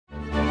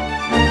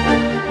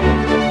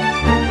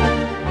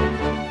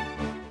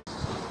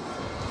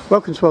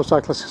Welcome to World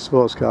Classic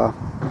Sports Car.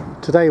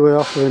 Today we're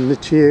offering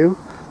to you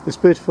this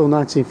beautiful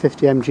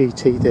 1950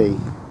 MGTD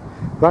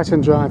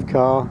right-hand drive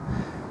car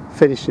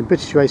finished in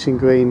Bristisg Racing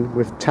Green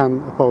with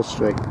tan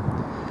upholstery.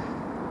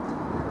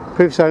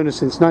 Previous owner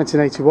since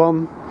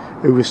 1981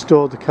 who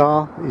restored the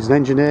car. He's an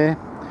engineer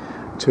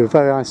to a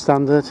very high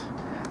standard.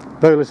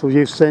 Very little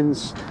use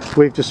since.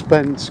 We've just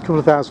spent a couple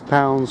of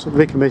 £1,000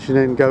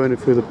 recommissioning, going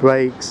through the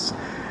brakes,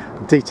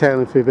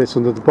 detailing a few bits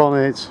under the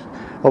bonnet,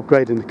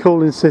 upgrading the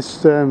cooling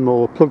system,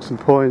 or plugs and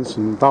points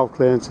and valve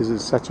clearances,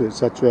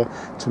 etc,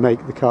 to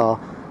make the car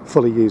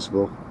fully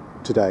usable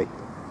today.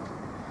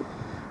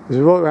 As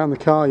we walk around the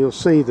car, you'll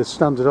see the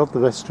standard of the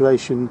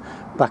restoration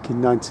back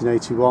in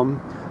 1981.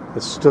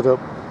 It's stood up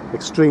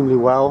extremely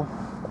well.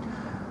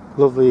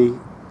 Lovely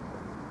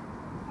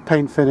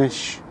paint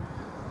finish,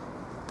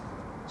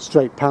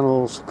 straight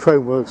panels,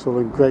 chrome works all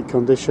in great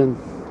condition,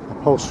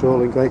 upholstery all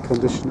in great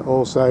condition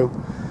also.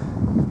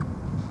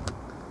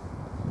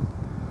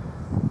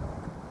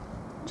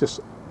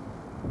 Just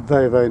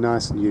very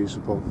nice and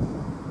usable.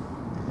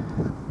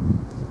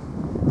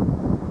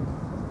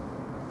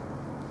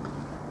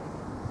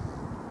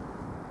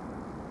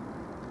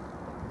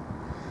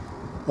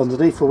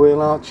 Underneath the wheel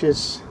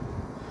arches,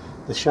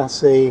 the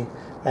chassis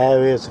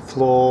areas, the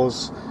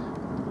floors,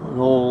 and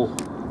all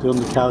the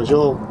undercarriage,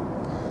 all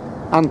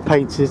hand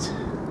painted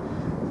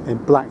in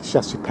black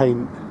chassis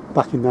paint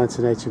back in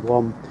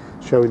 1981,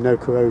 showing no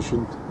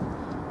corrosion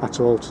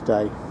at all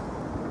today.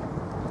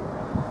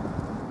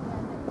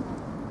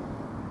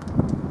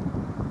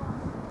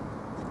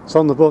 It's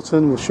on the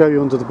button. We'll show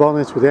you under the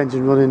bonnet with the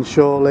engine running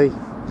shortly.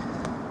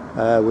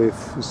 We've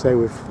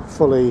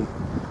fully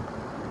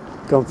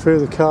gone through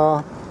the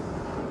car.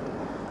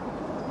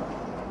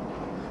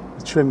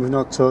 The trim we've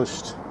not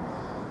touched.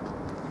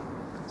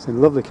 It's in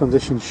lovely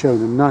condition,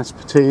 showing a nice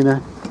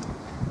patina.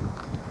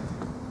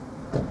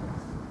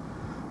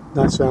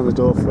 Nice around the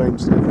door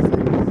frames and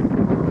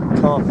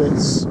everything.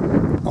 Carpets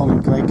all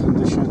in great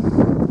condition.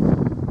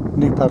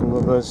 New pedal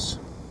rubbers.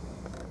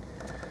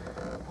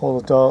 All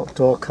the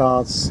door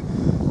cards,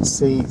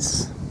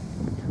 seats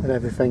and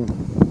everything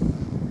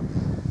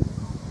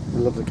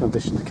in lovely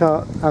condition. The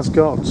car has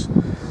got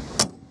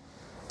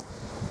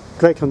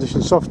great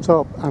condition soft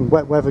top and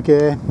wet weather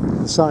gear.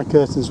 The side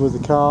curtains with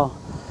the car.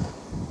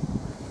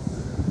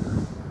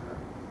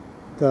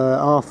 There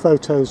are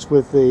photos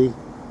with the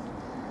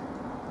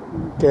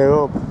gear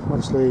up.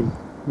 Obviously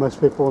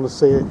most people want to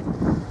see it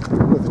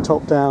with the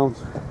top down,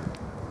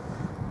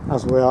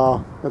 as we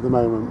are at the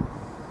moment.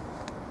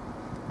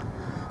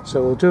 So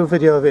we'll do a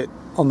video of it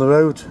on the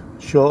road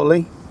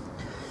shortly,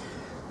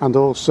 and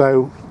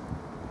also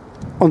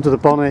under the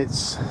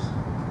bonnets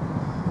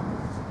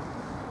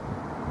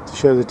to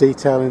show the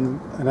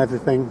detailing and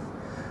everything,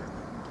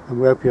 and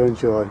we hope you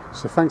enjoy.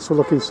 So thanks for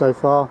looking so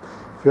far.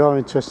 If you are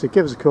interested,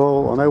 give us a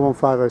call on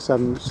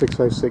 01507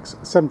 606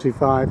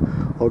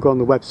 725 or go on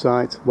the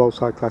website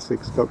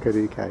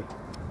worldsideclassics.co.uk.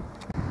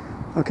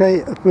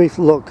 Okay, a brief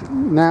look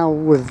now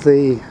with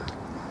the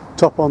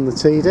top on the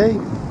TD.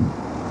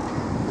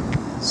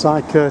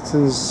 Side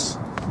curtains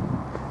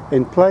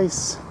in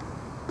place,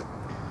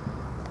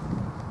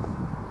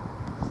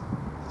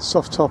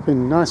 soft top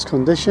in nice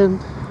condition,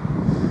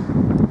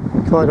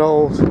 quite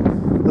old, a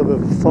little bit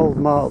of a fold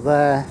mark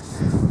there,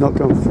 not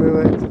gone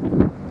through it,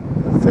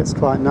 it fits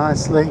quite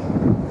nicely.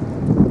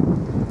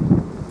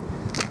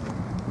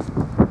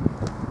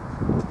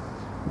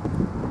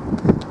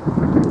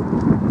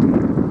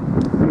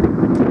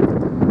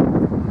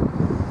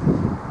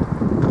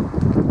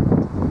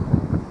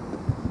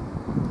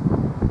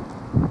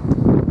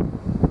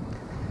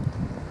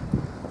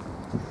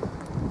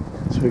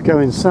 We go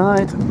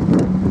inside.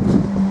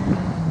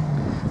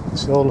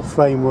 It's all the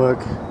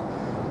framework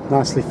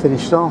nicely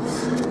finished off.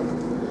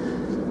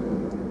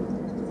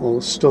 All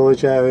the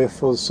storage area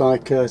for the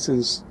side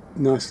curtains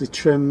nicely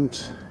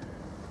trimmed.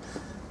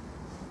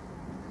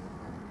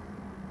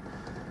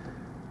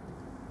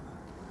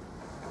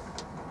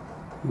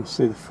 You'll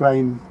see the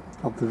frame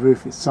of the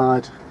roof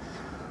inside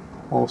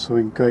also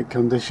in great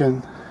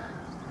condition.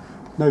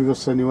 No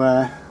rust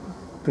anywhere.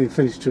 Been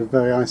finished to a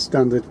very high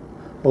standard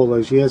all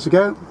those years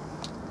ago.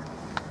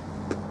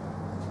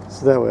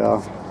 So there we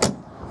are.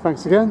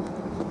 Thanks again.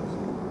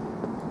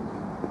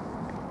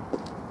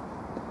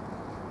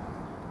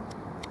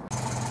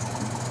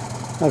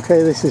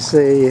 Okay, this is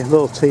the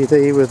little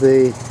TD with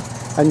the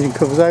engine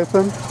covers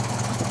open,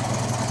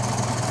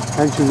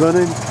 engine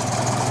running.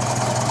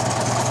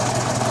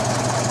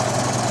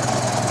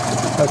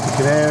 Hope you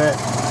can hear it.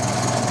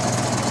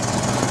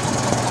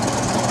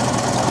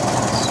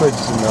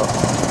 Switches and up.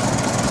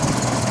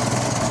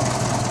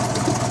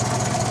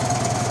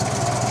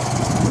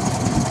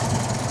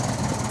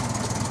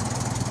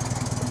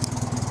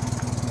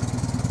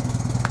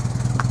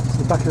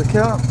 Back of the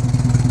car,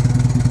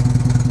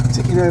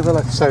 ticking over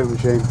like a sewing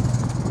machine.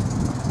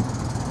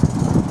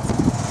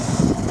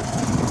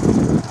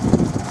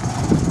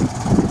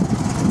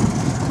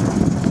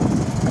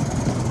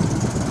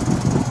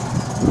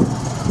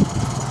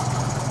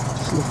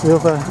 Just lift the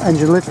other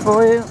engine lid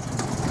for you.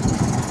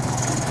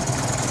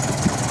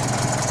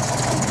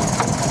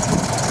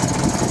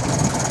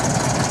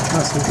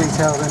 Nice and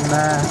detailed in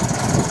there.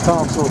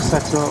 Car's all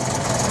set up,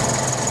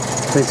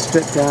 been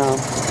stripped down.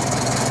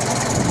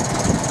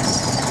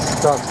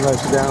 Starter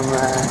motor down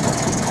there.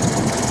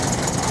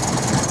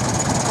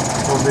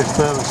 On the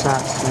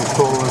thermostat in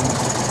fallen.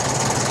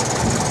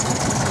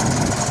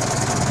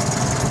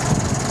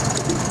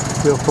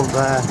 Wheel pump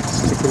there,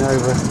 sticking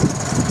over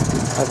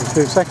every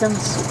 2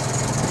 seconds.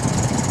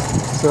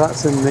 So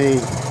that's in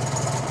the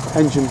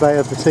engine bay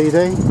of the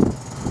TD.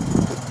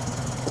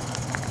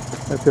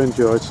 Hope you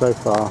enjoyed so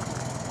far.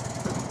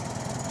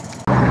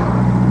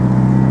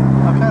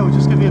 Okay, we'll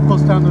just give you a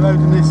buzz down the road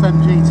in this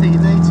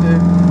MGTD to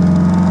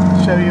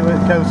show you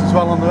it goes as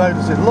well on the road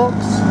as it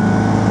looks.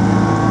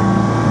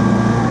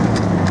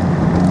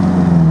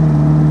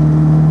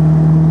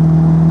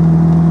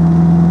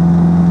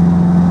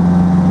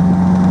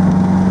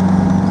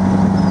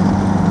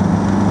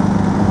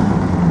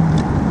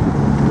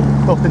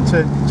 Up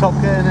into top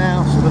gear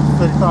now, sort of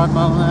 35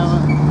 mile an hour.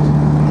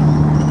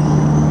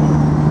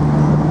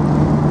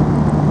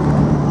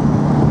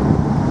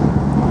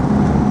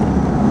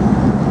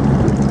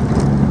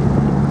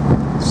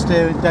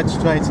 Steering dead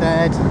straight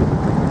ahead.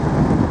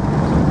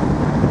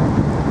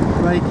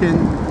 Braking,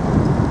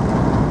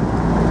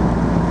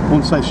 I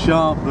won't say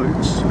sharp, but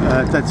it's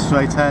dead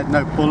straight ahead,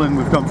 no pulling,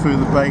 we've gone through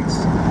the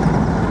brakes.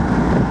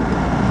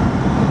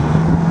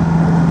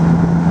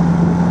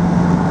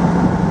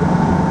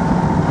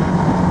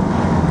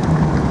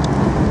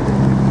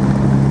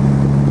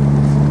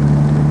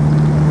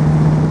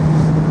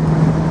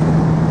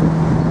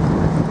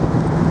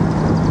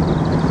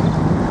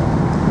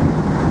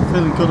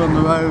 Feeling good on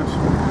the road,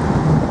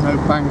 no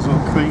bangs or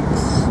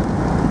creaks.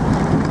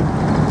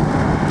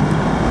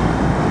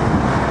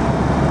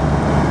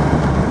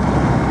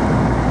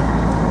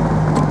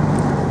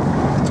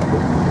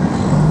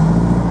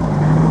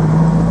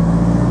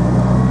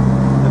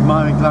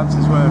 Admiring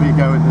glances wherever you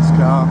go in this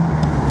car.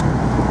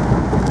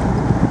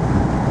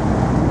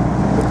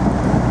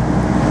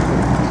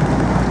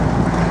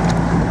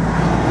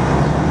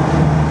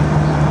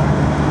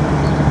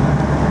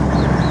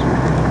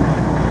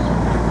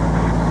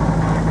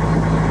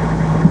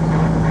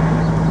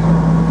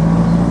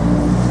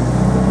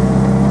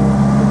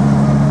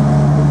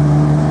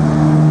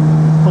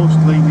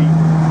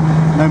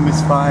 No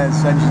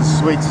misfires, engine's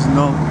sweet as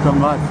nut,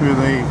 gone right through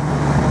the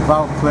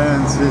valve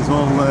clearances,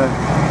 all the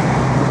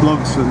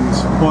plugs and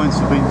points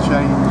have been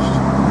changed.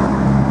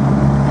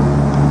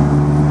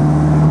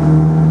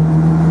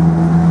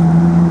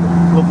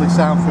 Lovely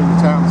sound through the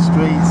town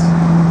streets.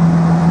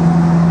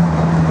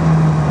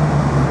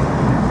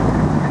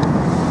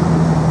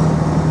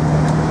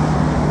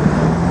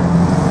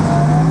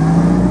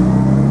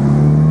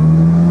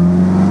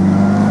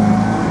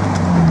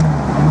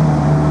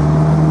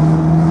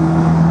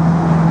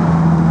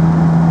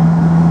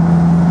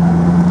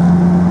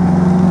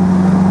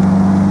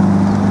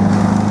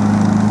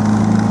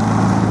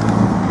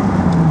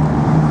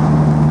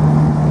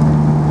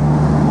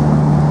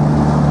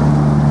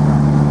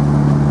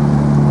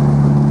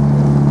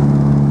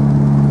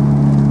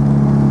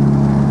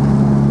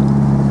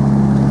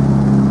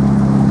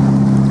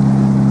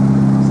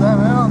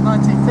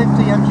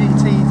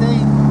 MGTD.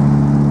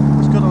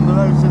 It's good on the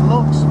road as it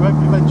looks. Hope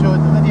you've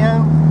enjoyed the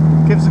video.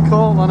 Give us a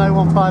call on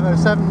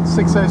 01507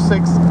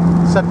 606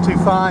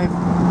 725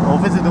 or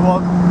visit the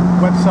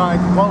website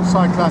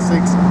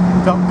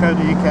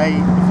wildsideclassics.co.uk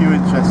if you're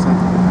interested.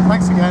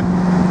 Thanks again.